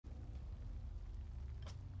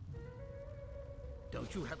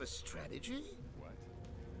Don't you have a strategy? What?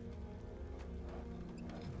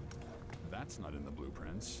 That's not in the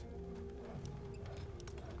blueprints.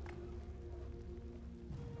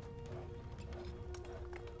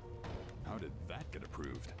 How did that get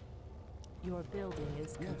approved? Your building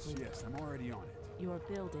is complete. Yes, I'm already on it. Your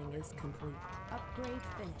building is complete. Upgrade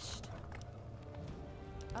finished.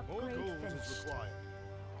 More Upgrade gold finished. is required.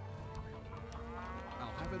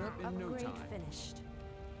 I'll have it up in no Upgrade time. finished.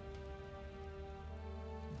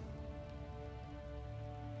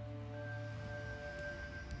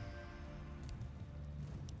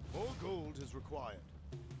 More gold is required.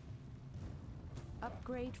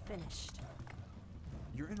 Upgrade finished.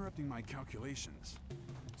 You're interrupting my calculations.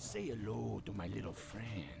 Say hello to my little friend.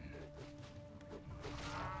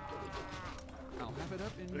 I'll have it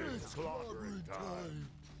up in no It's time. slaughtering time.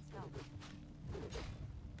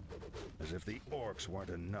 As if the orcs weren't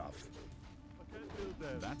enough. I can't build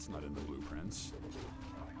that. That's not in the blueprints.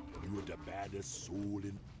 You're the baddest soul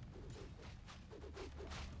in.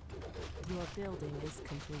 Your building is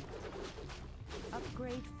complete.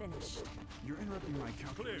 Upgrade finished. You're interrupting my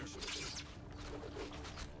calculations.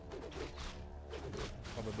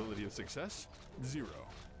 Probability of success? 0.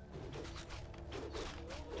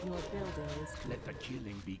 Your building is complete. Let the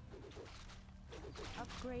killing be.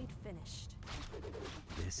 Upgrade finished.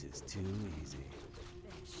 This is too easy.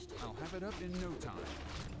 Finished. I'll have it up in no time.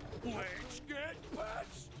 Let's get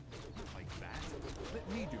past. Not like that.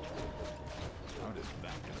 Let me do it. How did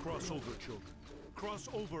that get Cross approved? over, children. Cross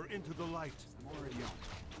over into the light. I'm already on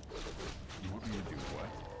it. You want me to do what?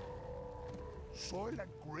 Soylent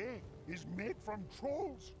Grey is made from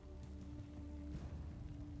trolls.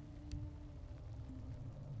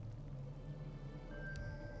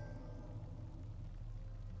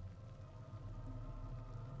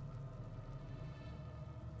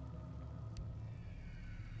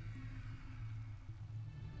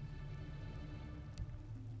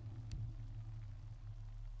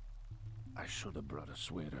 I should have brought a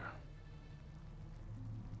sweater.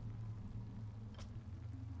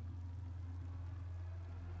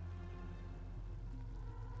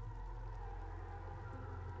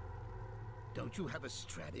 Don't you have a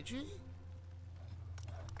strategy?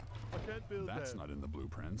 I can't build That's that. not in the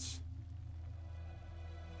blueprints.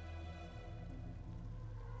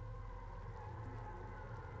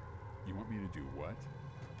 You want me to do what?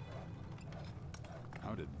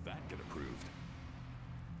 How did that get approved?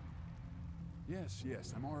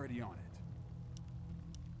 Yes, I'm already on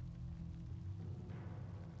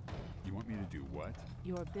it. You want me to do what?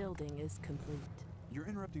 Your building is complete. You're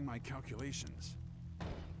interrupting my calculations.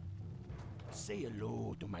 Say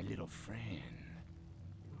hello to my little friend.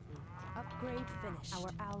 Upgrade finished.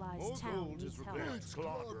 Our allies' More town gold needs is help. required.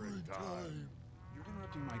 Slaughtering time. You're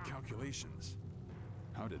interrupting my calculations.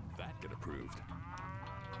 How did that get approved?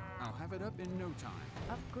 I'll have it up in no time.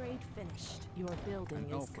 Upgrade finished. Your building An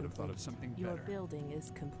is elf complete. would have thought of something Your better. building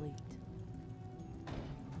is complete.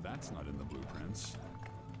 That's not in the blueprints.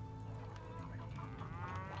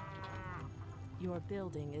 Your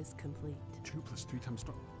building is complete. 2 + 3 times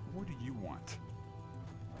 12. What do you want?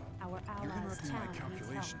 Our You're allies' interrupting my town needs help.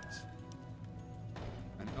 calculations.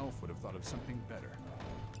 An elf would have thought of something better.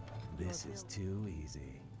 This is too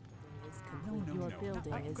easy. Is complete. No, Your not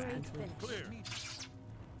building like is that. complete. Clear.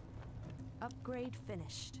 Upgrade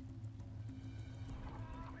finished.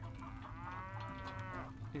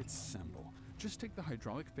 It's simple. Just take the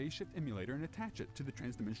hydraulic phase shift emulator and attach it to the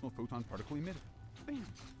transdimensional photon particle emitter. Bam!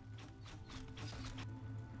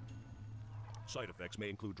 Side effects may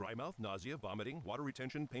include dry mouth, nausea, vomiting, water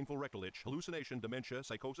retention, painful rectal itch, hallucination, dementia,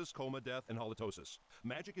 psychosis, coma, death, and halitosis.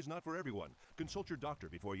 Magic is not for everyone. Consult your doctor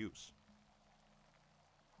before use.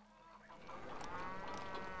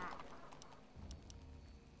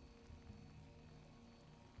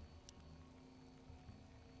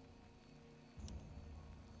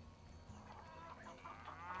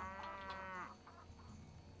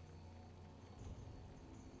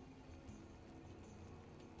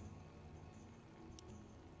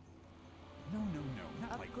 No,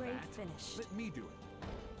 not like Upgrade that. finished. Let me do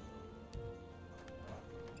it.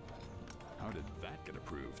 How did that get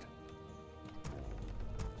approved?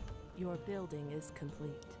 Your building is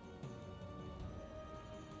complete.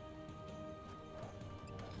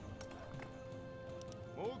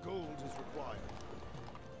 More gold is required.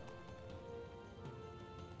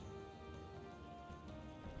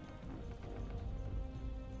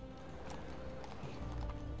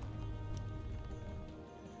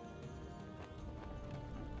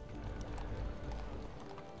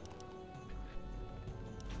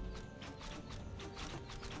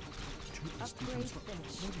 Upgrade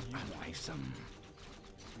finished. I like some.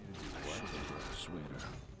 I should have brought a sweater.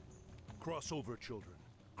 Cross over, children.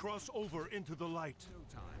 Cross over into the light. No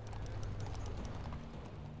time.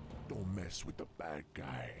 Don't mess with the bad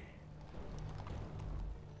guy.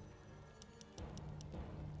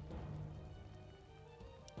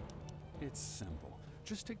 It's simple.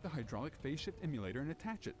 Just take the hydraulic phase shift emulator and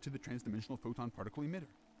attach it to the transdimensional photon particle emitter.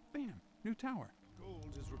 Bam! New tower.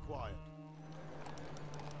 Gold is required.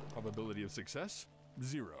 Probability of success?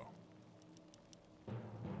 0.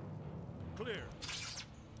 Clear.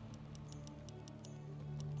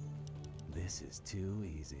 This is too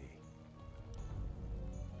easy.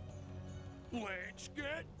 Let's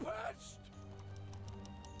get past.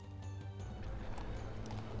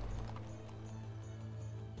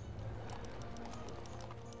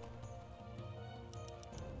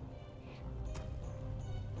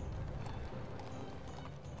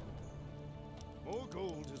 More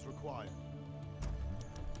gold is required.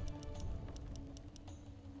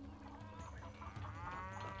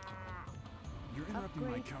 You're interrupting my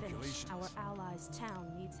Upgrade calculations. finished. Our allies'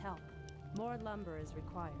 town needs help. More lumber is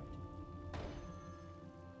required.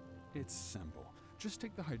 It's simple. Just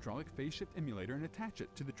take the hydraulic phase shift emulator and attach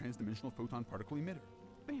it to the transdimensional photon particle emitter.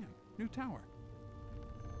 Bam! New tower.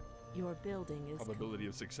 Your building is Probability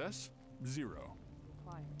of success? 0.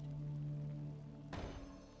 required.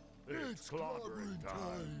 It's clobbering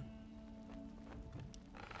time.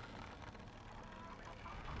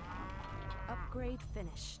 Upgrade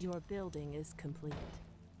finished. Your building is complete.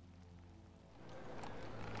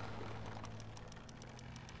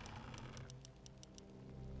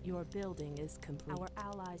 Your building is complete. Our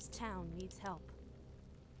allies' town needs help.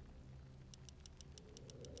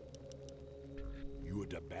 You're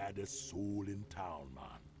the baddest soul in town, man.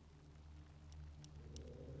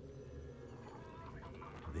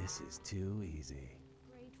 This is too easy.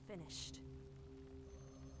 Upgrade finished.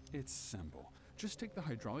 It's simple. Just take the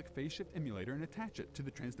hydraulic phase shift emulator and attach it to the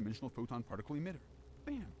transdimensional photon particle emitter.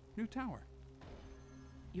 Bam! New tower.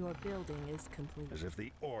 Your building is complete. As if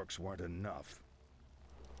the orcs weren't enough.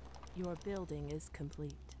 Your building is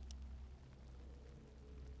complete.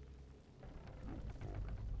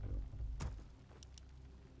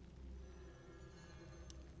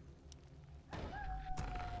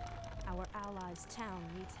 Our allies' town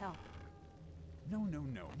needs help. No, no,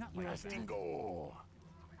 no, not Your like that. Dingo.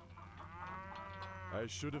 I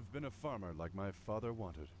should have been a farmer like my father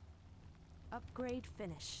wanted. Upgrade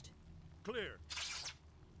finished. Clear.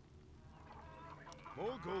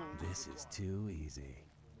 More gold. This is too easy.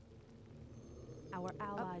 Our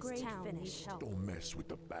allies' town needs help. Don't mess with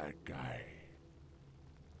the bad guy.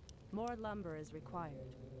 More lumber is required.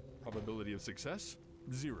 Probability of success?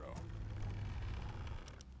 0.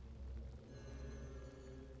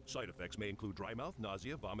 Side effects may include dry mouth,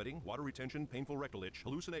 nausea, vomiting, water retention, painful rectal itch,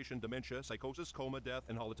 hallucination, dementia, psychosis, coma, death,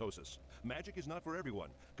 and halitosis. Magic is not for everyone.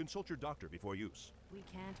 Consult your doctor before use. We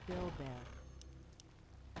can't build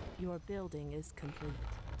there. Your building is complete.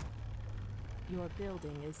 Your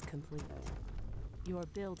building is complete. Your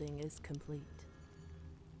building is complete.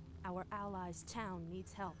 Our allies' town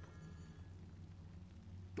needs help.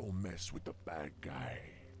 Don't mess with the bad guy.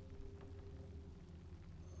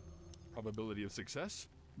 Probability of success?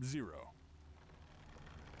 0.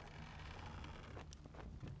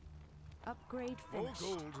 Upgrade More finished.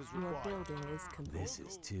 gold is Your required. building is complete. This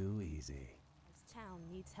is too easy. This town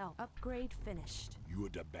needs help. Upgrade finished. You're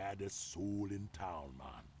the baddest soul in town,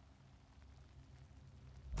 man.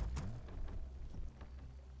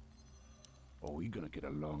 Oh, we're gonna get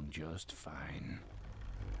along just fine.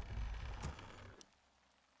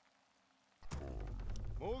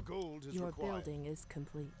 More gold is Your required. building is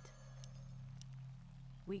complete.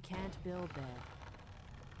 We can't build there.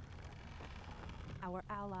 Our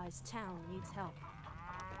allies' town needs help.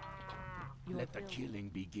 Your Let the building- killing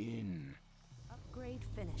begin. Upgrade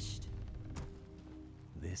finished.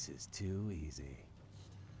 This is too easy.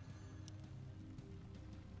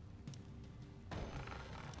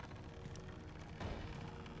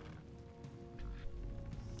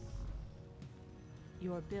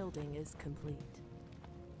 Your building is complete.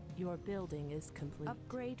 Your building is complete.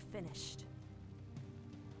 Upgrade finished.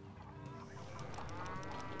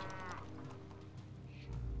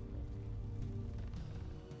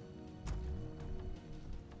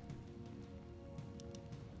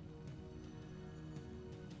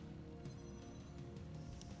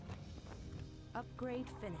 Upgrade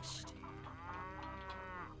finished.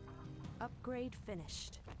 Upgrade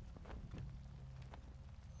finished.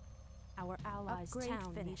 Our allies'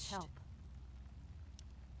 town needs help.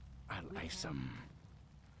 I'll ice 'em.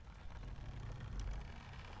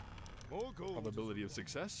 More gold. Probability of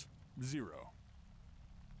success? 0.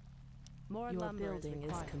 Your building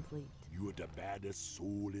is complete. You're the baddest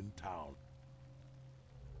soul in town.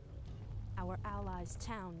 Our allies'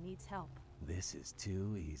 town needs help. This is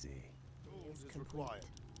too easy. Gold is complete. required.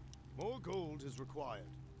 More gold is required.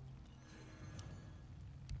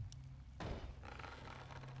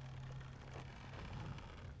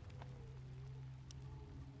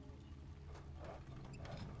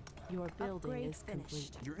 Your building Upgrade is finished.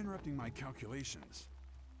 complete. You're interrupting my calculations.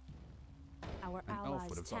 Our An elf allies'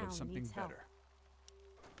 would have thought town of something needs help. better.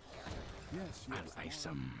 Yes, yes. I'll ice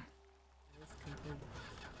 'em. Is complete.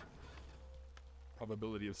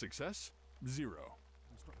 Probability of success? 0.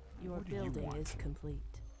 Your What do you building want? is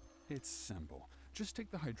complete. It's simple. Just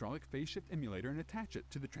take the hydraulic phase shift emulator and attach it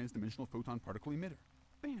to the transdimensional photon particle emitter.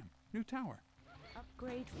 Bam! New tower.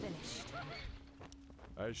 Upgrade finished.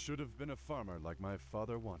 I should have been a farmer like my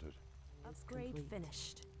father wanted. Upgrade complete.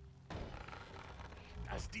 finished.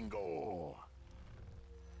 Castingo!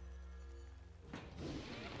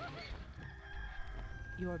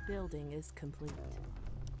 Your building is complete.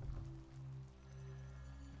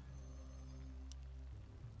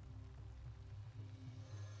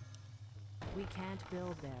 We can't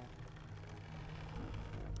build there.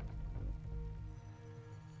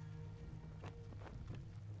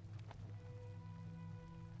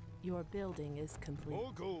 Your building is complete.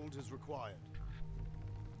 More gold is required.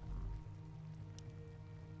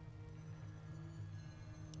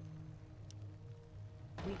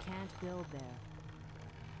 We can't build there.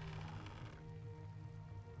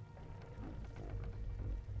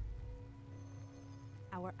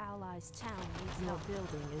 Our allies' town needs help. Your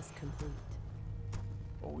building is complete.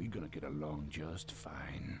 Are we gonna get along just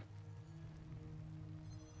fine?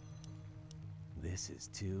 This is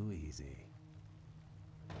too easy.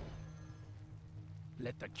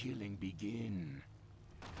 Let the killing begin.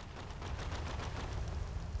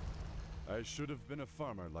 I should have been a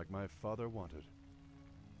farmer like my father wanted.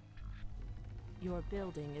 Your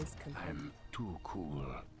building is complete. I'm too cool.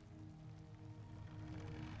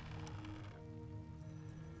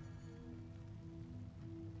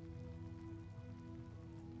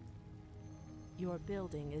 Your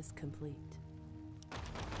building is complete.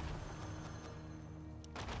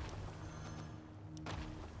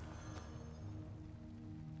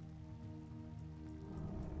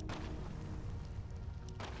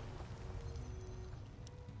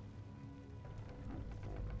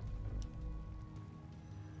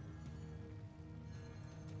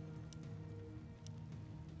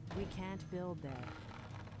 We can't build there.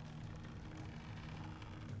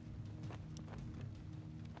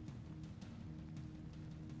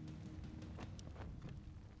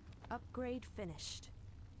 Upgrade finished.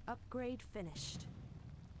 Upgrade finished.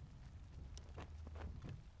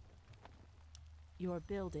 Your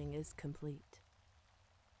building is complete.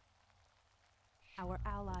 Our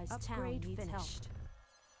allies' town Upgrade needs help. finished.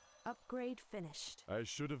 Upgrade finished. I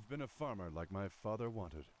should have been a farmer like my father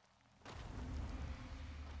wanted.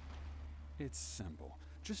 It's simple.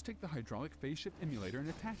 Just take the hydraulic phase shift emulator and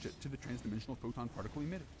attach it to the transdimensional photon particle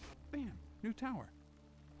emitter. Bam! New tower.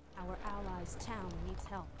 Our allies' town needs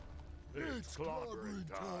help. It's clobbering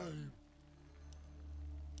time.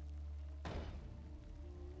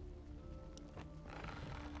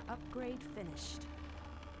 Upgrade finished.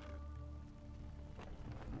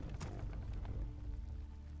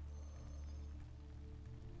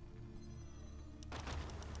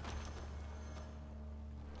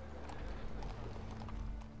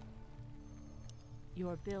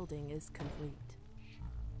 Your building is complete.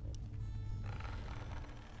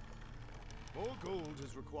 More gold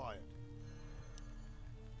is required.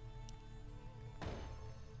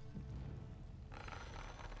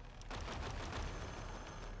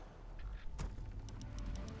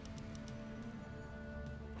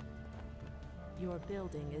 Your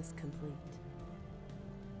building is complete.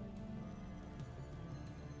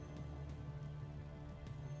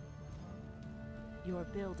 Your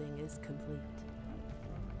building is complete.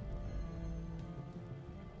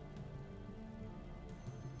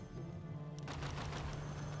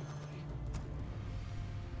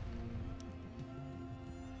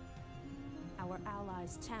 Our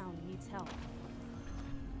allies' town needs help.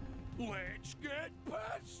 Let's get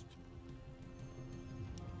past!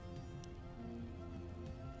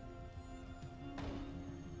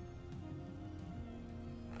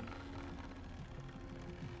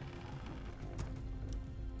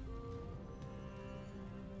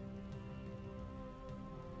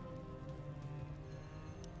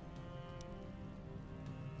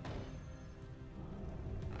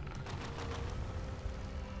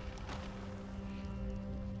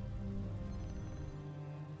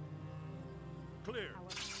 Clear.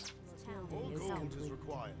 Our town More is gold is complete.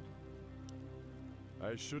 required.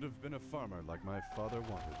 I should have been a farmer like my father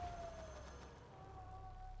wanted.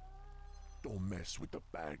 Don't mess with the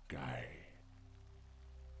bad guy.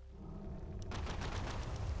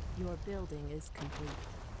 Your building is complete.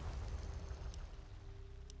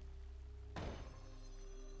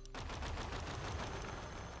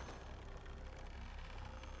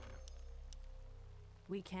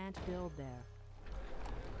 We can't build there.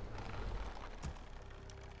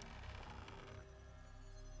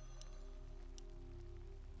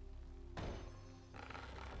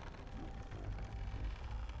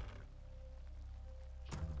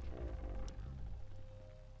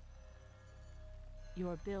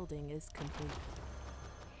 Your building is complete.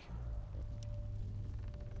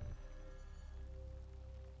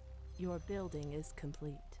 Your building is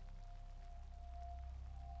complete.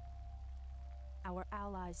 Our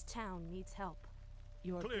allies' town needs help.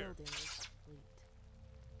 Your Clear. building is complete.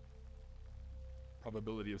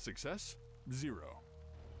 Probability of success? 0.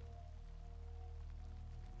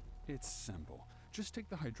 It's simple. Just take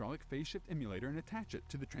the hydraulic phase shift emulator and attach it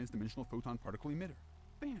to the transdimensional photon particle emitter.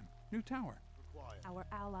 Bam! New tower. Required. Our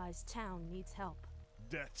allies' town needs help.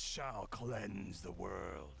 Death shall cleanse the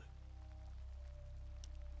world.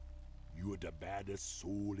 You are the baddest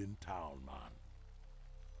soul in town, man.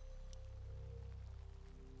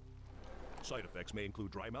 Side effects may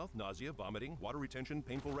include dry mouth, nausea, vomiting, water retention,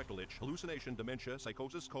 painful rectal itch, hallucination, dementia,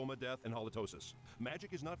 psychosis, coma, death, and halitosis.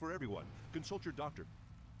 Magic is not for everyone. Consult your doctor.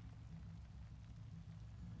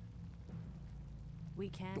 We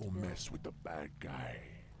can't Don't build. mess with the bad guy.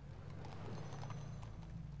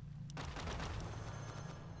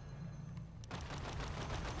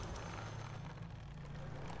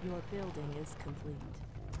 Your building is complete.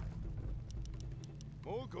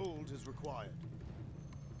 More gold is required.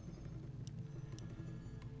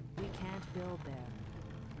 We can't build there.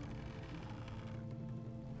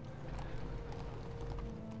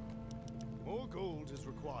 More gold is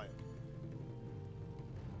required.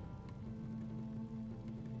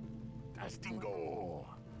 Castingo.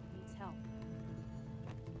 Needs help.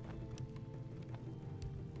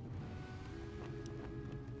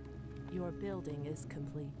 Your building is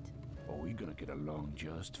complete. Oh, we're gonna get along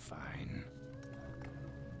just fine.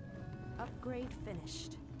 Upgrade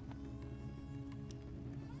finished.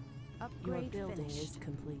 Your Upgrade building finished. is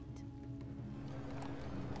complete.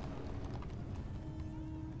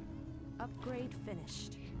 Upgrade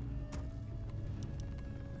finished.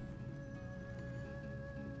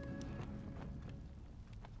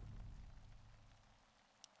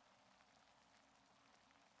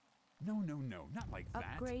 No, not like that.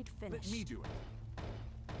 Upgrade Let me finished. do it.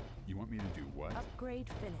 You want me to do what? Upgrade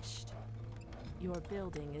finished. Your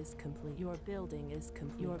building is complete. Your building is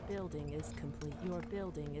complete. Your building is complete. Your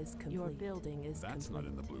building is complete. Your building is That's complete. not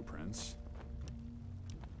in the blueprints.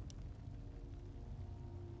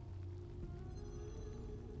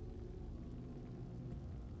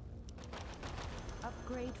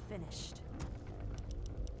 Upgrade finished.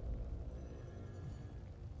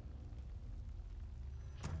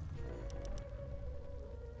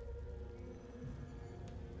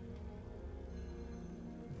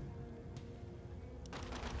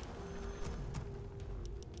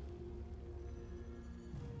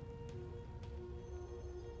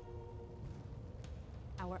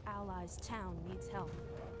 Our allies' town needs help.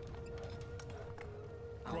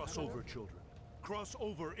 Cross over, children. Cross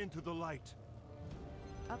over into the light.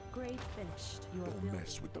 Upgrade finished. Your Don't building.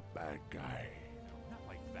 mess with the bad guy. Not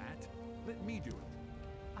like that. Let me do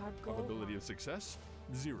it. Our goal Probability of success?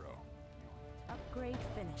 0. upgrade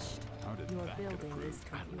finished. How did Your that get building approved? is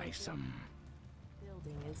complete. I like some.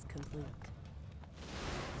 Building is complete.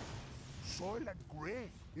 Soil and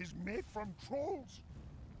grave is made from trolls.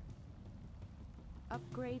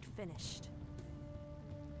 Upgrade finished.